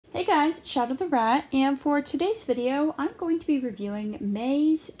guys, Shadow the Rat, and for today's video, I'm going to be reviewing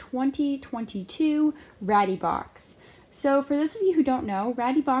May's 2022 Ratty Box. So for those of you who don't know,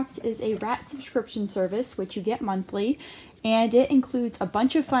 Ratty Box is a rat subscription service which you get monthly, and it includes a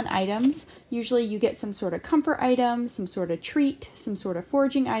bunch of fun items. Usually you get some sort of comfort item, some sort of treat, some sort of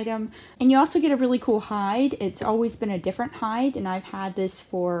foraging item, and you also get a really cool hide. It's always been a different hide, and I've had this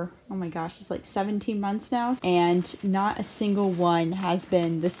for, oh my gosh, it's like 17 months now, and not a single one has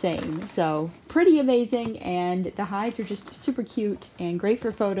been the same. So pretty amazing, and the hides are just super cute and great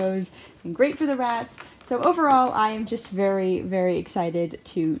for photos and great for the rats. So overall, I am just very, very excited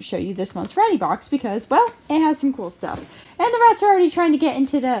to show you this month's Ratty Box because, well, it has some cool stuff. And the rats are already trying to get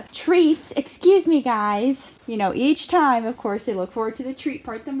into the treats. Excuse me, guys. You know, each time, of course, they look forward to the treat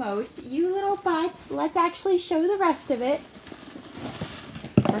part the most. You little butts, let's actually show the rest of it.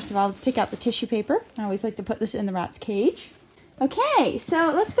 First of all, let's take out the tissue paper. I always like to put this in the rat's cage. Okay,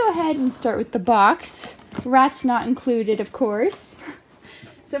 so let's go ahead and start with the box. Rats not included, of course.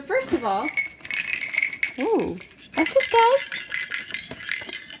 So first of all, ooh, what's this, guys?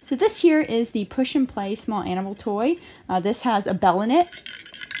 So this here is the Push and Play small animal toy. This has a bell in it,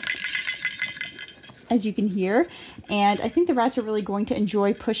 as you can hear, and I think the rats are really going to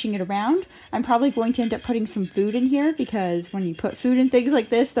enjoy pushing it around. I'm probably going to end up putting some food in here because when you put food in things like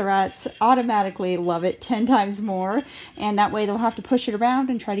this, the rats automatically love it 10 times more, and that way they'll have to push it around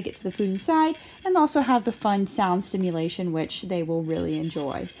and try to get to the food inside, and also have the fun sound stimulation, which they will really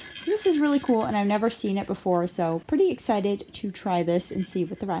enjoy. So this is really cool, and I've never seen it before, so pretty excited to try this and see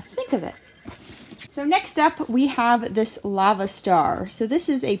what the rats think of it. So next up, we have this Lava Star. So this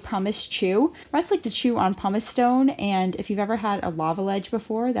is a pumice chew. Rats like to chew on pumice stone, and if you've ever had a lava ledge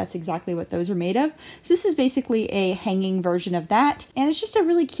before, that's exactly what those are made of. So this is basically a hanging version of that, and it's just a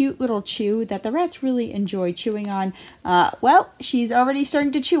really cute little chew that the rats really enjoy chewing on. Well, she's already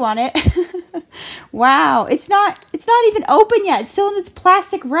starting to chew on it. Wow, it's not even open yet. It's still in its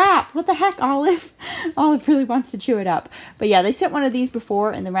plastic wrap. What the heck, Olive? Olive really wants to chew it up. But yeah, they sent one of these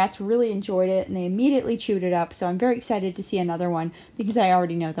before, and the rats really enjoyed it, and they immediately chewed it up. So I'm very excited to see another one because I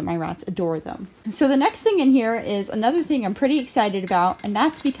already know that my rats adore them. So the next thing in here is another thing I'm pretty excited about, and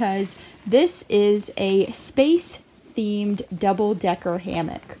that's because this is a space-themed double-decker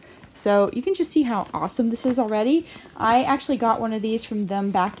hammock. So you can just see how awesome this is already. I actually got one of these from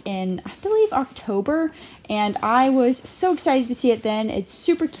them back in, I believe, October, and I was so excited to see it then. It's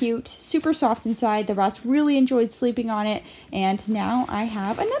super cute, super soft inside. The rats really enjoyed sleeping on it, and now I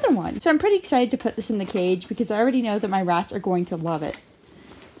have another one. So I'm pretty excited to put this in the cage because I already know that my rats are going to love it.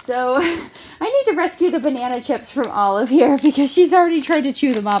 So I need to rescue the banana chips from Olive here because she's already tried to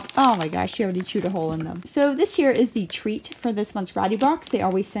chew them up. Oh my gosh, she already chewed a hole in them. So this here is the treat for this month's Ratty Box. They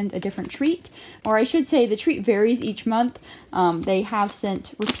always send a different treat, or I should say the treat varies each month. They have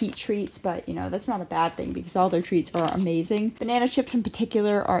sent repeat treats, but you know, that's not a bad thing because all their treats are amazing. Banana chips in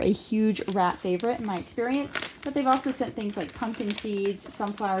particular are a huge rat favorite in my experience, but they've also sent things like pumpkin seeds,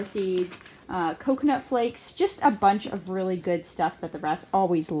 sunflower seeds, coconut flakes, just a bunch of really good stuff that the rats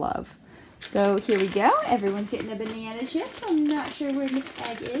always love. So here we go. Everyone's getting a banana chip. I'm not sure where Miss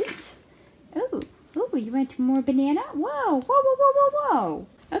Egg is. Oh, you want more banana? Whoa, whoa, whoa, whoa, whoa, whoa.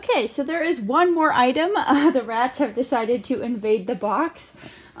 Okay, so there is one more item. The rats have decided to invade the box.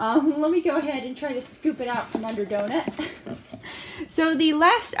 Let me go ahead and try to scoop it out from under Donut. So the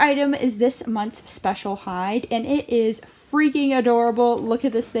last item is this month's special hide, and it is freaking adorable. Look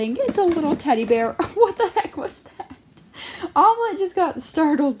at this thing. It's a little teddy bear. What the heck was that? Omelette just got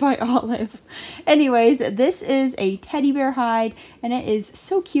startled by Olive. Anyways, this is a teddy bear hide, and it is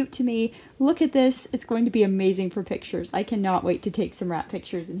so cute to me. Look at this. It's going to be amazing for pictures. I cannot wait to take some rat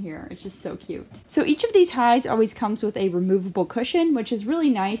pictures in here. It's just so cute. So each of these hides always comes with a removable cushion, which is really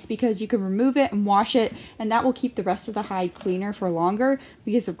nice because you can remove it and wash it, and that will keep the rest of the hide cleaner for longer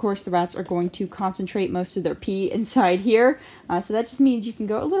because, of course, the rats are going to concentrate most of their pee inside here. So that just means you can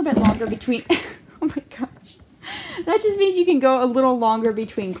go a little bit longer between... Oh my gosh. That just means you can go a little longer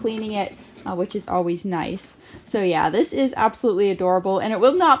between cleaning it, which is always nice. So yeah, this is absolutely adorable, and it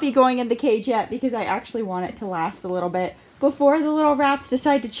will not be going in the cage yet because I actually want it to last a little bit before the little rats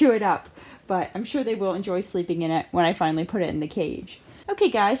decide to chew it up. But I'm sure they will enjoy sleeping in it when I finally put it in the cage. Okay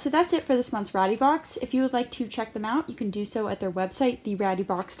guys, so that's it for this month's Ratty Box. If you would like to check them out, you can do so at their website,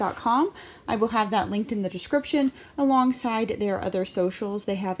 therattybox.com. I will have that linked in the description alongside their other socials.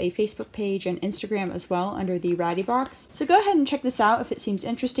 They have a Facebook page and Instagram as well under the Ratty Box. So go ahead and check this out if it seems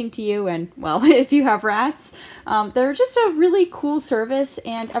interesting to you and, well, if you have rats. They're just a really cool service,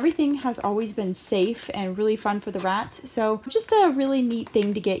 and everything has always been safe and really fun for the rats. So just a really neat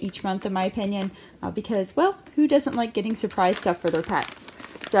thing to get each month in my opinion. Because, well, who doesn't like getting surprise stuff for their pets?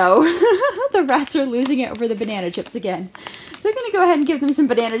 So the rats are losing it over the banana chips again. So I'm going to go ahead and give them some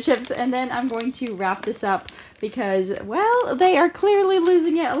banana chips, and then I'm going to wrap this up because, well, they are clearly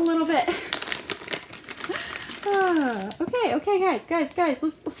losing it a little bit. Okay, guys,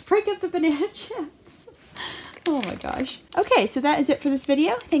 let's break up the banana chips. Oh my gosh. Okay, so that is it for this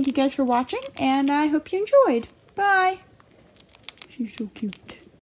video. Thank you guys for watching, and I hope you enjoyed. Bye. She's so cute.